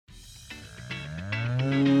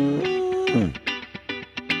Welcome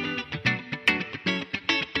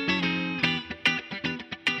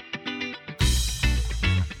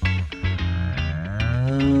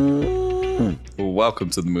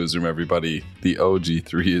to the Moos Room, everybody. The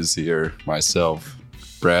OG3 is here. Myself,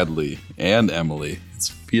 Bradley, and Emily. It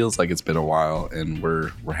feels like it's been a while, and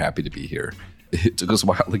we're happy to be here. It took us a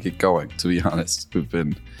while to get going, to be honest. We've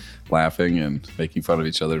been laughing and making fun of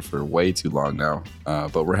each other for way too long now,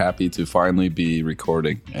 but we're happy to finally be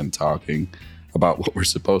recording and talking about what we're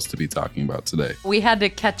supposed to be talking about today. We had to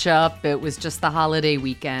catch up. It was just the holiday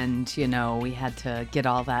weekend, we had to get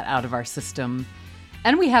all that out of our system.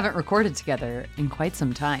 And we haven't recorded together in quite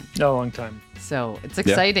some time. A long time. So it's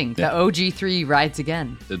exciting. Yeah. The OG3 rides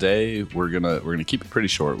again. Today we're gonna keep it pretty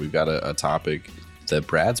short. We've got a topic that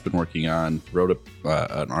Brad's been working on. Wrote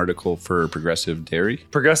an article for Progressive Dairy.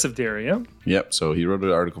 Progressive Dairy, yeah. Yep. So he wrote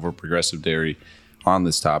an article for Progressive Dairy on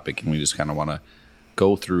this topic, and we just kind of want to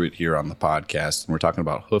go through it here on the podcast. And we're talking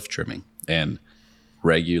about hoof trimming and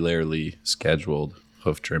regularly scheduled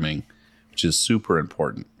hoof trimming, which is super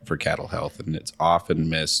important for cattle health, and it's often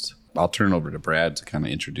missed. I'll turn over to Brad to kind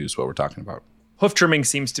of introduce what we're talking about. Hoof trimming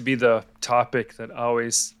seems to be the topic that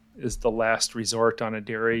always is the last resort on a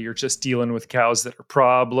dairy. You're just dealing with cows that are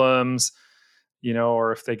problems,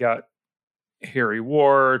 or if they got hairy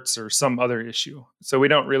warts or some other issue. So we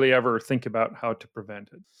don't really ever think about how to prevent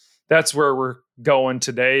it. That's where we're going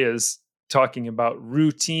today, is talking about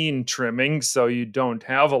routine trimming so you don't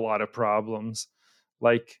have a lot of problems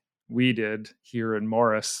like we did here in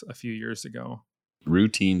Morris a few years ago.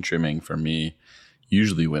 Routine trimming for me,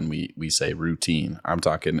 usually when we say routine, I'm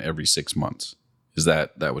talking every 6 months. Is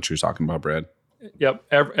that what you're talking about, Brad? Yep.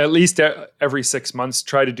 At least every 6 months.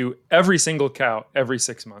 Try to do every single cow every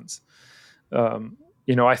 6 months.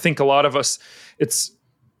 I think a lot of us, it's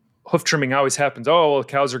hoof trimming always happens. Oh, well,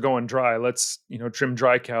 cows are going dry. Let's, trim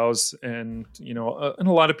dry cows. And a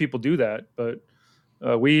lot of people do that. But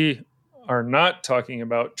we are not talking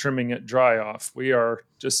about trimming it dry off. We are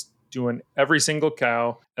just doing every single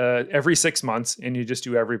cow every 6 months, and you just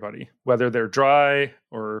do everybody, whether they're dry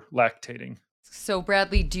or lactating. So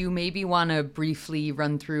Bradley, do you maybe want to briefly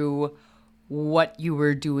run through what you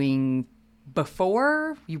were doing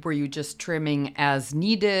before? Were you just trimming as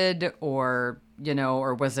needed, or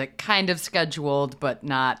was it kind of scheduled but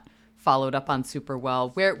not followed up on super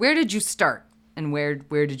well? Where did you start, and where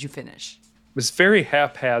did you finish? It was very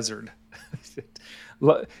haphazard.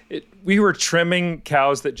 We were trimming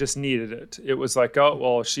cows that just needed it. It was like, oh,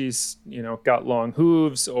 well, she's, got long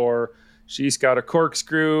hooves, or she's got a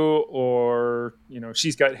corkscrew, or,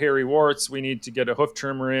 she's got hairy warts. We need to get a hoof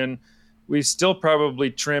trimmer in. We still probably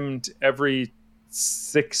trimmed every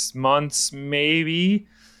 6 months, maybe.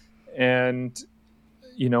 And,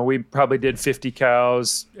 we probably did 50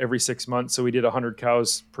 cows every 6 months. So we did 100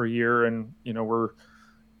 cows per year, and, we're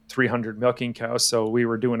 300 milking cows. So we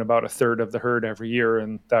were doing about a third of the herd every year,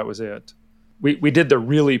 and that was it. We did the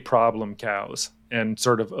really problem cows and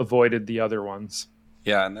sort of avoided the other ones.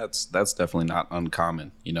 Yeah, and that's definitely not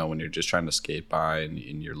uncommon. When you're just trying to skate by and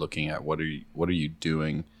you're looking at what are you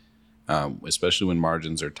doing, especially when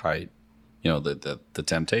margins are tight. The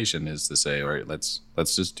temptation is to say, all right, let's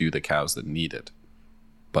just do the cows that need it.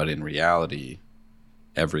 But in reality,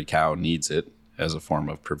 every cow needs it as a form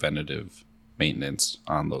of preventative maintenance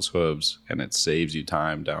on those hooves, and it saves you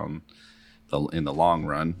time in the long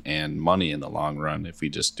run and money in the long run if we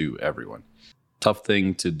just do everyone. Tough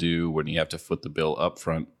thing to do when you have to foot the bill up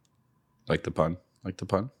front. Like the pun?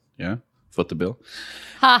 Yeah? Foot the bill?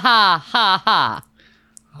 Ha ha ha ha.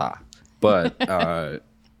 Ha. But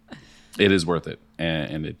it is worth it,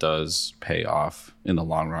 and it does pay off in the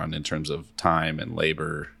long run in terms of time and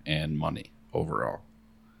labor and money overall.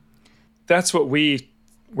 That's what we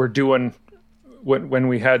were doing when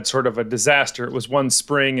we had sort of a disaster. It was one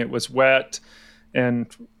spring, it was wet, and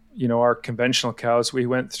our conventional cows, we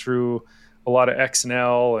went through a lot of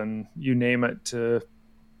X&L and you name it to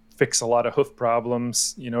fix a lot of hoof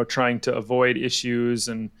problems, trying to avoid issues,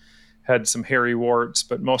 and had some hairy warts,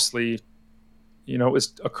 but mostly, it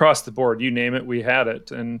was across the board. You name it, we had it.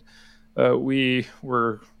 And we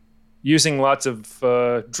were using lots of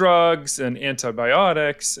drugs and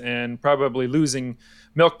antibiotics, and probably losing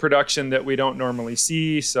milk production that we don't normally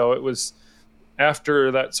see. So it was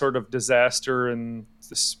after that sort of disaster in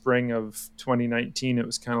the spring of 2019, it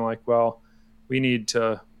was kind of like, well, we need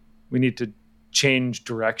to change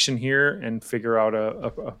direction here and figure out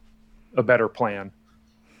a better plan.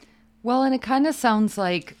 Well, and it kind of sounds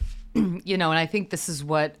like, and I think this is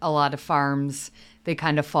what a lot of farms, they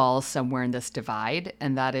kind of fall somewhere in this divide,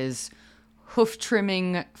 and that is hoof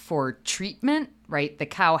trimming for treatment right? The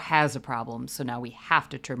cow has a problem, so now we have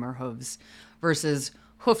to trim her hooves, versus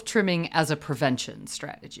hoof trimming as a prevention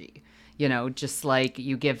strategy. Just like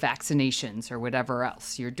you give vaccinations or whatever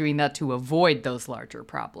else. You're doing that to avoid those larger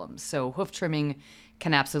problems. So hoof trimming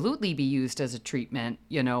can absolutely be used as a treatment,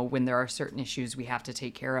 when there are certain issues we have to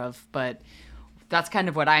take care of. But that's kind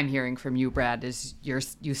of what I'm hearing from you, Brad, is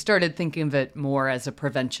you started thinking of it more as a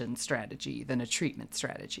prevention strategy than a treatment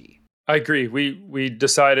strategy. I agree. We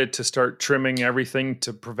decided to start trimming everything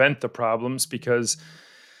to prevent the problems because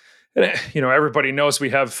everybody knows we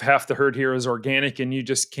have half the herd here is organic, and you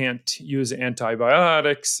just can't use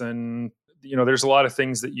antibiotics, and there's a lot of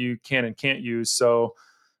things that you can and can't use. So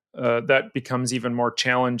that becomes even more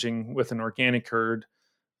challenging with an organic herd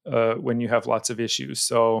when you have lots of issues.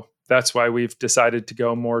 So that's why we've decided to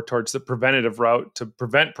go more towards the preventative route to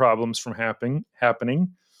prevent problems from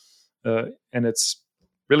happening. And it's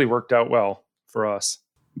really worked out well for us.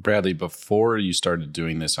 Bradley, before you started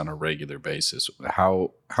doing this on a regular basis,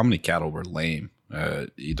 how many cattle were lame,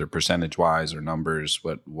 either percentage wise or numbers?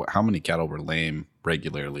 How many cattle were lame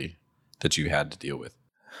regularly that you had to deal with?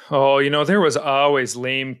 Oh, there was always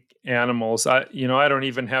lame animals. I don't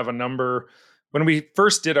even have a number. When we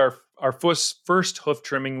first did our first hoof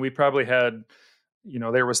trimming, we probably had,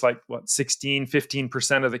 there was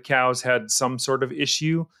 15% of the cows had some sort of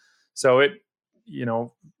issue. So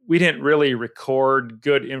we didn't really record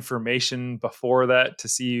good information before that to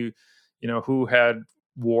see, who had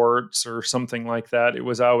warts or something like that. It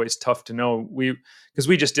was always tough to know. Because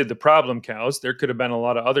we just did the problem cows. There could have been a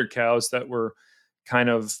lot of other cows that were kind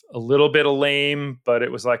of a little bit of lame, but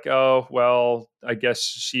it was like, oh, well, I guess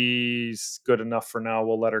she's good enough for now.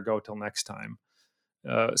 We'll let her go till next time.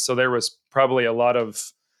 So there was probably a lot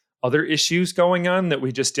of other issues going on that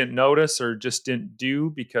we just didn't notice or just didn't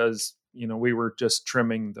do because we were just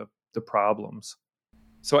trimming the problems.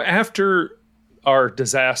 So after our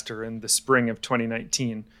disaster in the spring of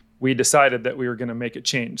 2019, we decided that we were going to make a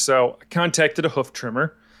change. So I contacted a hoof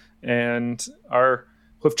trimmer, and our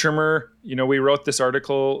hoof trimmer, we wrote this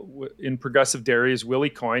article in Progressive Dairies. Willie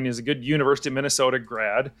Coyne is a good University of Minnesota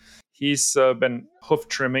grad. He's been hoof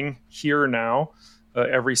trimming here now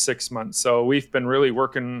every 6 months. So we've been really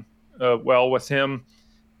working well with him.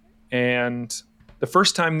 And the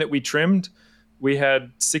first time that we trimmed, we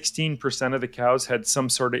had 16% of the cows had some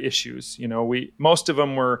sort of issues. Most of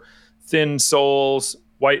them were thin soles,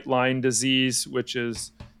 white line disease, which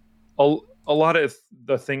is a lot of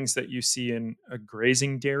the things that you see in a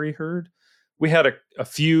grazing dairy herd. We had a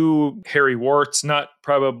few hairy warts, not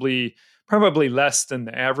probably less than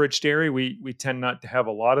the average dairy. We tend not to have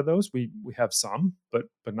a lot of those. We have some, but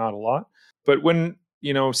not a lot. But when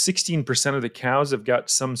 16% of the cows have got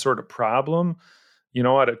some sort of problem,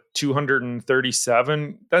 out of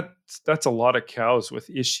 237, that's a lot of cows with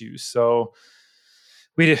issues. So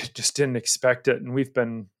we just didn't expect it. And we've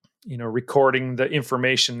been, recording the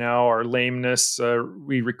information now, our lameness.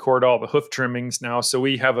 We record all the hoof trimmings now. So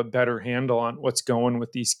we have a better handle on what's going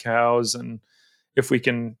with these cows. And if we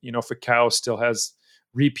can, if a cow still has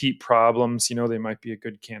repeat problems, they might be a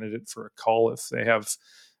good candidate for a cull if they have,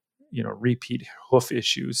 repeat hoof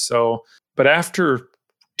issues. So, but after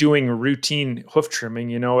doing routine hoof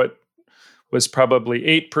trimming, it was probably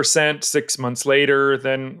 8%. 6 months later,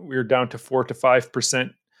 then we were down to 4 to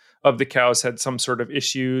 5% of the cows had some sort of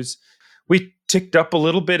issues. We ticked up a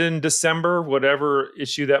little bit in December, whatever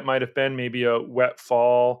issue that might have been, maybe a wet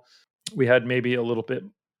fall. We had maybe a little bit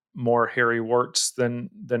more hairy warts than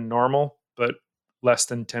normal, but less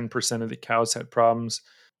than 10% of the cows had problems.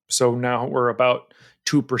 So now we're about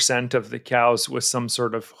 2% of the cows with some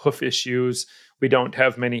sort of hoof issues. We don't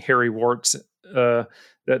have many hairy warts.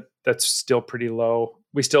 That's still pretty low.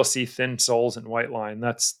 We still see thin soles and white line.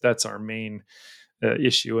 That's our main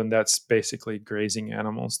issue, and that's basically grazing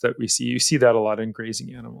animals that we see. You see that a lot in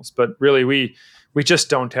grazing animals, but really we just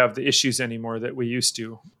don't have the issues anymore that we used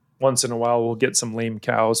to. Once in a while, we'll get some lame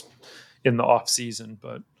cows in the off season,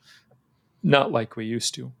 but not like we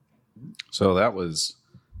used to. So that was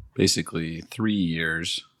basically 3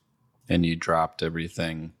 years, and you dropped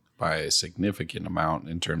everything by a significant amount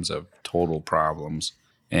in terms of total problems,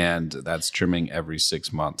 and that's trimming every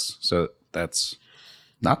 6 months. So that's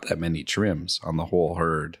not that many trims on the whole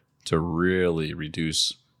herd to really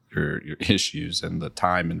reduce your issues and the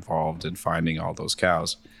time involved in finding all those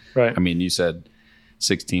cows. Right. I mean, you said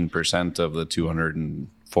 16% of the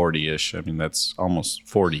 240-ish. I mean, that's almost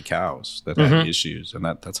 40 cows that have issues, and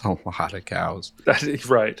that's a lot of cows. That is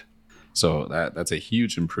right. So that's a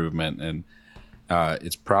huge improvement, and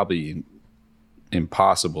it's probably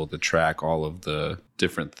impossible to track all of the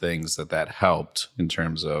different things that helped in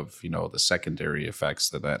terms of, the secondary effects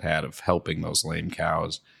that had of helping those lame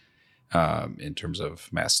cows, in terms of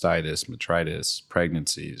mastitis, metritis,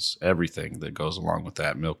 pregnancies, everything that goes along with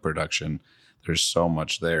that, milk production. There's so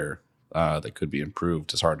much there that could be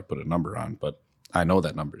improved. It's hard to put a number on, but I know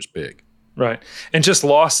that number is big. Right. And just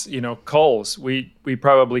loss, culls. We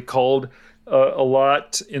probably culled a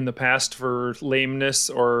lot in the past for lameness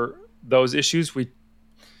or those issues.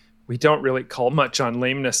 We don't really cull much on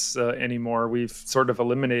lameness anymore. We've sort of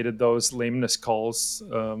eliminated those lameness culls.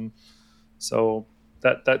 So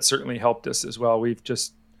that certainly helped us as well. We've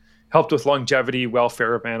just helped with longevity,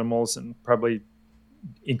 welfare of animals, and probably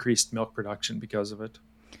increased milk production because of it.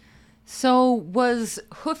 So was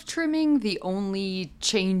hoof trimming the only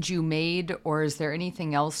change you made, or is there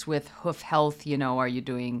anything else with hoof health? Are you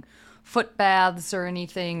doing foot baths or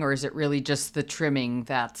anything, or is it really just the trimming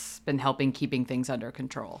that's been helping keeping things under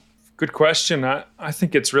control? Good question. I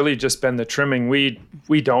think it's really just been the trimming.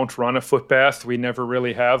 We don't run a foot bath. We never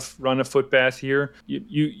really have run a foot bath here.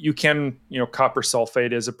 You can, copper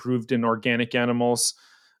sulfate is approved in organic animals,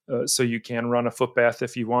 so you can run a foot bath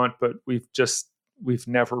if you want, but we've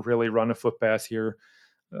never really run a foot bath here.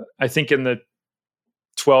 I think in the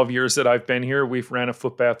 12 years that I've been here, we've ran a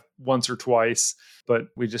foot bath once or twice, but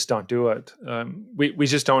we just don't do it. We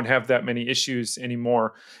just don't have that many issues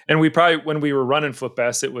anymore. And we probably, when we were running foot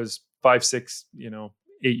baths, it was 5, 6,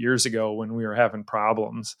 8 years ago when we were having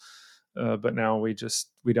problems. But now we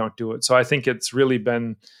don't do it. So I think it's really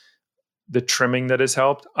been the trimming that has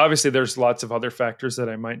helped. Obviously, there's lots of other factors that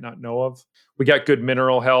I might not know of. We got good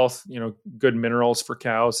mineral health, good minerals for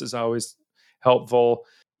cows is always helpful.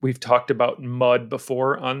 We've talked about mud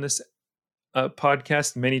before on this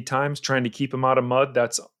podcast many times, trying to keep them out of mud.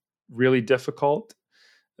 That's really difficult.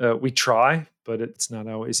 We try, but it's not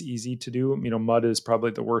always easy to do. Mud is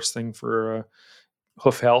probably the worst thing for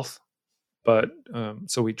hoof health, but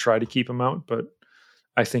so we try to keep them out. But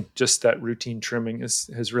I think just that routine trimming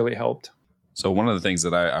has really helped. So one of the things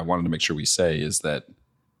that I wanted to make sure we say is that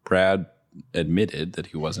Brad admitted that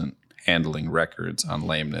he wasn't handling records on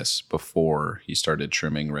lameness before he started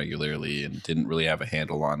trimming regularly and didn't really have a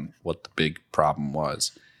handle on what the big problem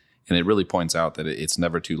was. And it really points out that it's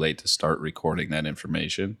never too late to start recording that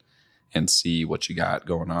information and see what you got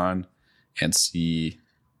going on and see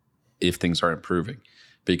if things are improving.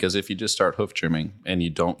 Because if you just start hoof trimming and you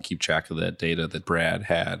don't keep track of that data that Brad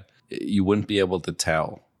had, you wouldn't be able to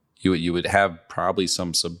tell. You would have probably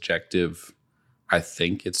some subjective, I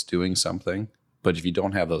think it's doing something. But if you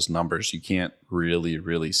don't have those numbers, you can't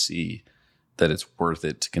really see that it's worth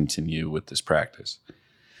it to continue with this practice.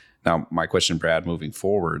 Now, my question, Brad, moving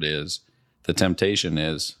forward is, the temptation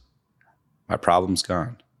is, my problem's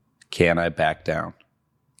gone. Can I back down?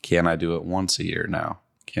 Can I do it once a year now?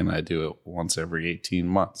 Can I do it once every 18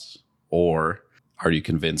 months? Or are you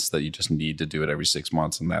convinced that you just need to do it every 6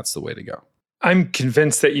 months and that's the way to go? I'm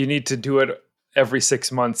convinced that you need to do it every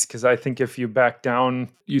 6 months, because I think if you back down,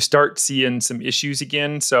 you start seeing some issues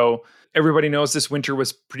again. So everybody knows this winter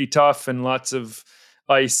was pretty tough and lots of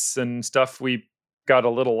ice and stuff. We got a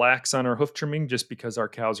little lax on our hoof trimming just because our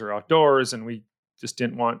cows are outdoors and we just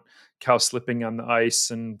didn't want cows slipping on the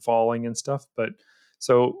ice and falling and stuff. But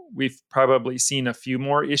so we've probably seen a few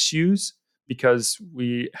more issues because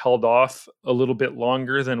we held off a little bit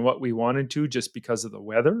longer than what we wanted to just because of the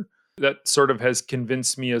weather. That sort of has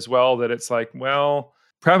convinced me as well that it's like, well,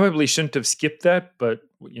 probably shouldn't have skipped that, but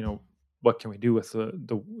what can we do with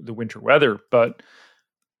the winter weather? But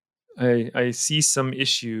I see some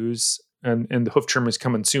issues, and the hoof trim is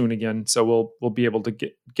coming soon again, so we'll be able to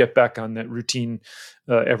get back on that routine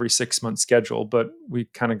every 6 month schedule. But we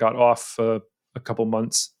kind of got off a couple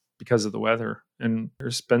months because of the weather, and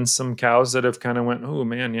there's been some cows that have kind of went, oh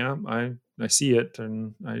man, yeah, I see it,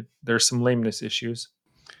 and there's some lameness issues.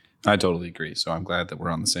 I totally agree. So I'm glad that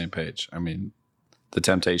we're on the same page. I mean, the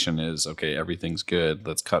temptation is, okay, everything's good.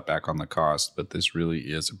 Let's cut back on the cost. But this really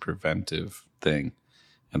is a preventive thing.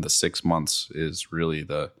 And the 6 months is really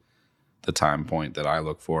the time point that I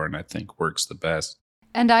look for and I think works the best.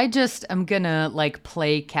 And I'm going to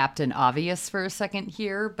play Captain Obvious for a second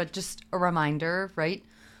here, but just a reminder, right?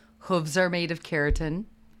 Hooves are made of keratin,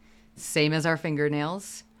 same as our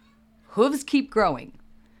fingernails. Hooves keep growing,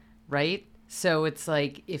 right? So it's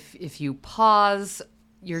like if you pause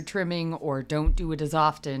your trimming or don't do it as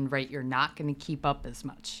often, right, you're not going to keep up as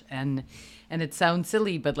much. And it sounds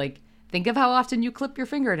silly, but think of how often you clip your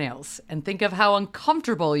fingernails and think of how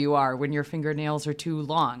uncomfortable you are when your fingernails are too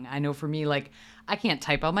long. I know for me, I can't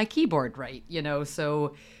type on my keyboard right,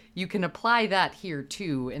 so you can apply that here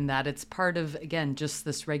too, in that it's part of, again, just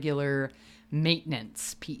this regular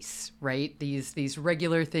maintenance piece, right? These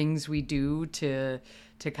regular things we do to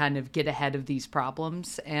kind of get ahead of these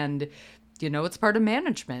problems. And, it's part of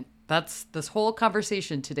management. This whole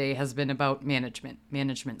conversation today has been about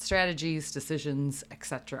management strategies, decisions,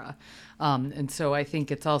 etc. And so I think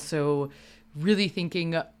it's also really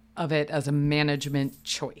thinking of it as a management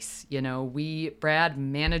choice. Brad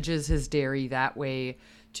manages his dairy that way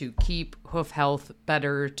to keep hoof health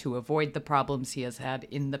better, to avoid the problems he has had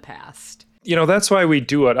in the past. That's why we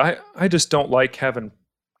do it. I just don't like having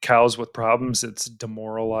cows with problems. It's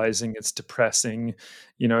demoralizing. It's depressing,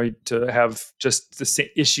 to have just the same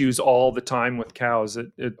issues all the time with cows.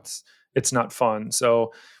 It's not fun.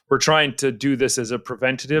 So we're trying to do this as a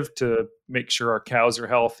preventative to make sure our cows are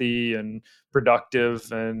healthy and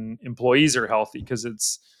productive and employees are healthy, because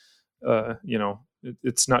it's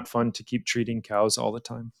not fun to keep treating cows all the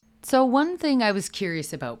time. So one thing I was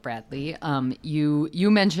curious about, Bradley,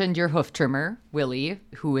 you mentioned your hoof trimmer, Willie,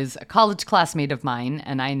 who is a college classmate of mine,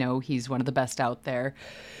 and I know he's one of the best out there.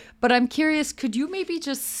 But I'm curious, could you maybe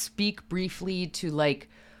just speak briefly to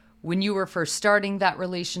when you were first starting that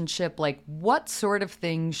relationship, what sort of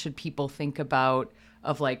things should people think about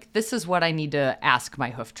of this is what I need to ask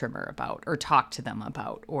my hoof trimmer about or talk to them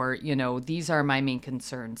about, or, these are my main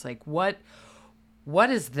concerns.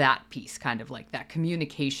 What is that piece, kind of that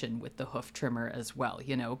communication with the hoof trimmer as well,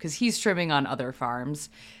 because he's trimming on other farms,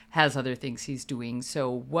 has other things he's doing.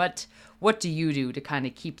 So what do you do to kind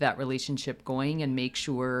of keep that relationship going and make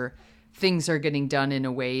sure things are getting done in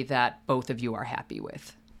a way that both of you are happy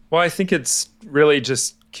with? Well, I think it's really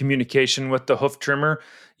just communication with the hoof trimmer.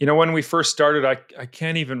 When we first started, I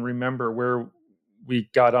can't even remember where we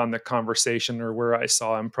got on the conversation or where I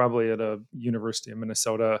saw him, probably at a University of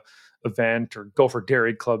Minnesota event or Gopher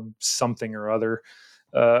Dairy Club, something or other.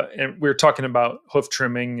 And we were talking about hoof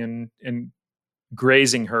trimming and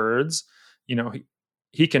grazing herds.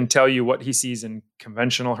 He can tell you what he sees in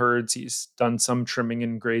conventional herds. He's done some trimming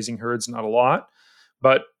in grazing herds, not a lot.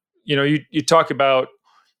 But, you talk about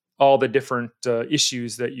all the different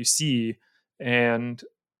issues that you see. And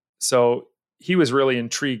so he was really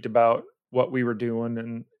intrigued about what we were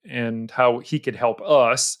doing and how he could help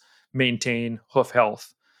us maintain hoof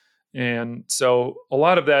health. And so a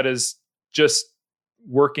lot of that is just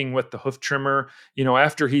working with the hoof trimmer.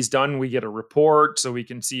 After he's done, we get a report so we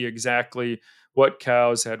can see exactly what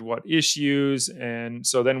cows had what issues. And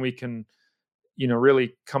so then we can,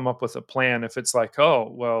 really come up with a plan. If it's oh,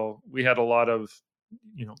 well, we had a lot of,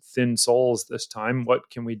 thin soles this time, what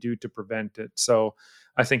can we do to prevent it? So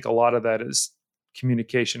I think a lot of that is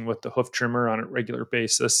communication with the hoof trimmer on a regular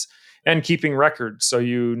basis and keeping records so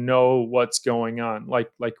what's going on, like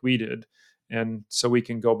we did. And so we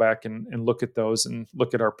can go back and look at those and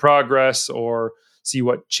look at our progress or see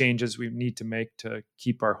what changes we need to make to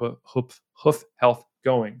keep our hoof health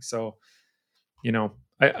going. So,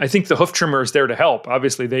 I think the hoof trimmer is there to help.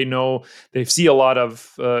 Obviously, they see a lot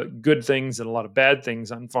of good things and a lot of bad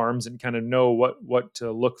things on farms and kind of know what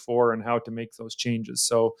to look for and how to make those changes.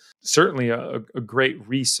 So certainly a great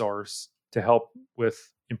resource to help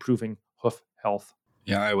with improving hoof health.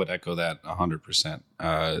 Yeah, I would echo that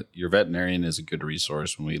 100%. Your veterinarian is a good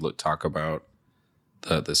resource when we talk about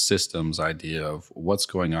the systems idea of what's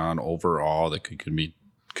going on overall that could be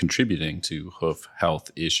contributing to hoof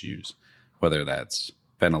health issues, whether that's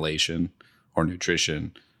ventilation or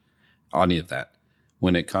nutrition, any of that.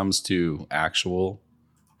 When it comes to actual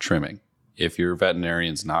trimming, if your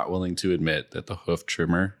veterinarian's not willing to admit that the hoof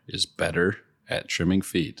trimmer is better at trimming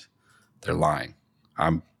feet, they're lying.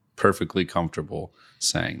 I'm perfectly comfortable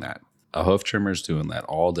saying that. A hoof trimmer is doing that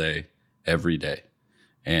all day, every day,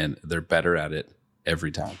 and they're better at it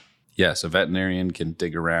every time. Yes, a veterinarian can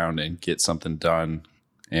dig around and get something done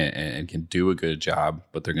and can do a good job,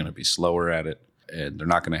 but they're going to be slower at it, and they're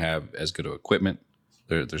not going to have as good of equipment.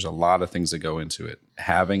 There's a lot of things that go into it.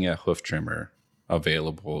 Having a hoof trimmer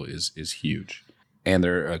available is huge, and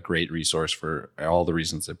they're a great resource for all the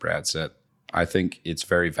reasons that Brad said. I think it's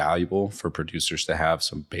very valuable for producers to have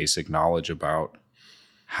some basic knowledge about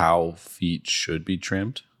how feet should be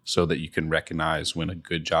trimmed so that you can recognize when a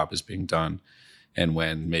good job is being done and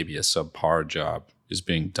when maybe a subpar job is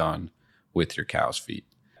being done with your cow's feet.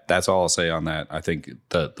 That's all I'll say on that. I think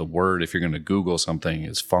the word, if you're going to Google something,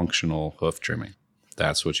 is functional hoof trimming.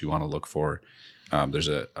 That's what you want to look for. There's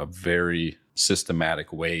a very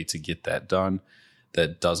systematic way to get that done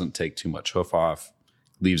that doesn't take too much hoof off,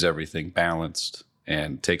 leaves everything balanced,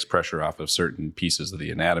 and takes pressure off of certain pieces of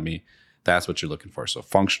the anatomy. That's what you're looking for. So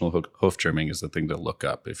functional hoof trimming is the thing to look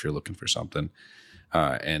up if you're looking for something.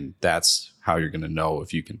 And that's how you're going to know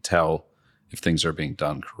if you can tell if things are being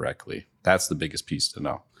done correctly. That's the biggest piece to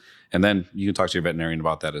know. And then you can talk to your veterinarian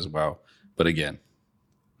about that as well. But again,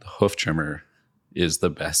 the hoof trimmer is the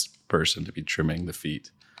best person to be trimming the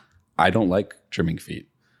feet. I don't like trimming feet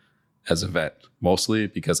as a vet, mostly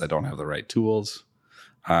because I don't have the right tools.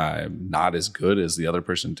 I'm not as good as the other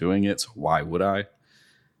person doing it, so why would I?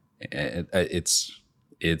 It's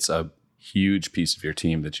a huge piece of your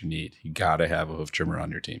team that you need. You got to have a hoof trimmer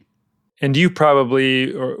on your team. And you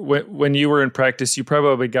probably, or when you were in practice, you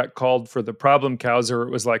probably got called for the problem cows, or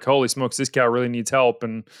it was like, holy smokes, this cow really needs help.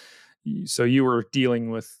 And so you were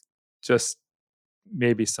dealing with just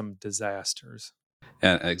maybe some disasters.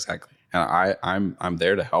 And exactly. And I'm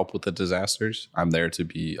there to help with the disasters. I'm there to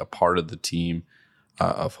be a part of the team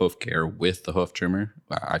of hoof care with the hoof trimmer.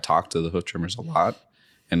 I talk to the hoof trimmers a lot,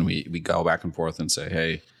 and we go back and forth and say,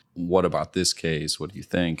 hey, what about this case? What do you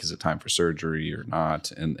think? Is it time for surgery or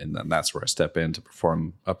not? And then that's where I step in to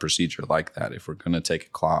perform a procedure like that. If we're going to take a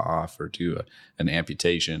claw off or do an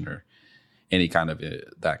amputation or any kind of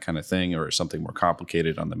that kind of thing, or something more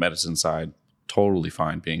complicated on the medicine side, totally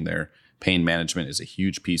fine being there. Pain management is a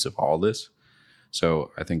huge piece of all this.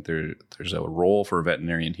 So I think there's a role for a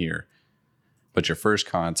veterinarian here. But your first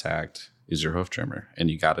contact is your hoof trimmer,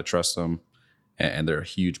 and you got to trust them. And they're a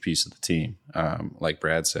huge piece of the team. Like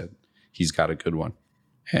Brad said, he's got a good one,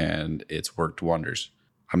 and it's worked wonders.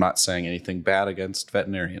 I'm not saying anything bad against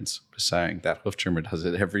veterinarians. I'm just saying that hoof trimmer does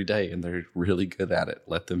it every day, and they're really good at it.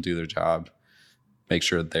 Let them do their job. Make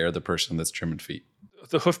sure they're the person that's trimming feet.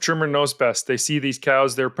 The hoof trimmer knows best. They see these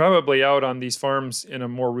cows. They're probably out on these farms in a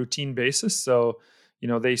more routine basis. So,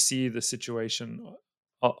 they see the situation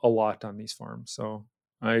a lot on these farms. So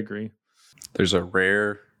I agree. There's a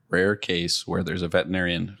rare case where there's a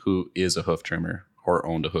veterinarian who is a hoof trimmer or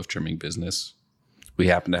owned a hoof trimming business. We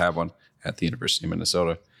happen to have one at the University of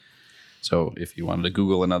Minnesota. So if you wanted to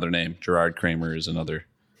Google another name, Gerard Kramer is another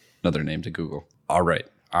name to Google. All right.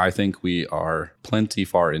 I think we are plenty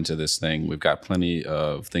far into this thing. We've got plenty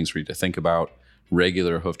of things for you to think about.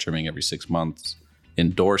 Regular hoof trimming every 6 months.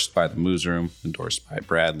 Endorsed by the Moos Room, endorsed by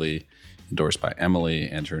Bradley, endorsed by Emily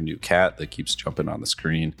and her new cat that keeps jumping on the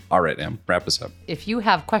screen. All right, Em, wrap us up. If you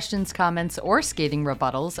have questions, comments, or skating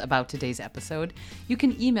rebuttals about today's episode, you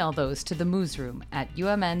can email those to the Moos Room at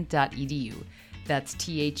umn.edu. That's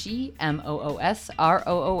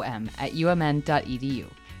TheMoosRoom at umn.edu.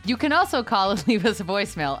 You can also call and leave us a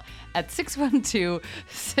voicemail at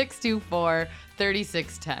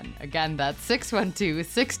 612-624-3610. Again, that's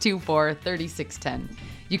 612-624-3610.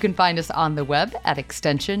 You can find us on the web at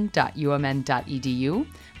extension.umn.edu.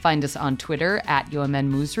 Find us on Twitter at UMN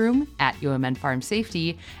Moosroom, at UMN Farm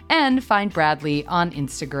Safety, and find Bradley on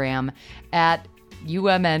Instagram at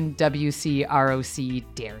UMNWCROC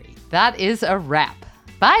Dairy. That is a wrap.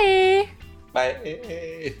 Bye!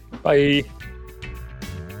 Bye. Bye.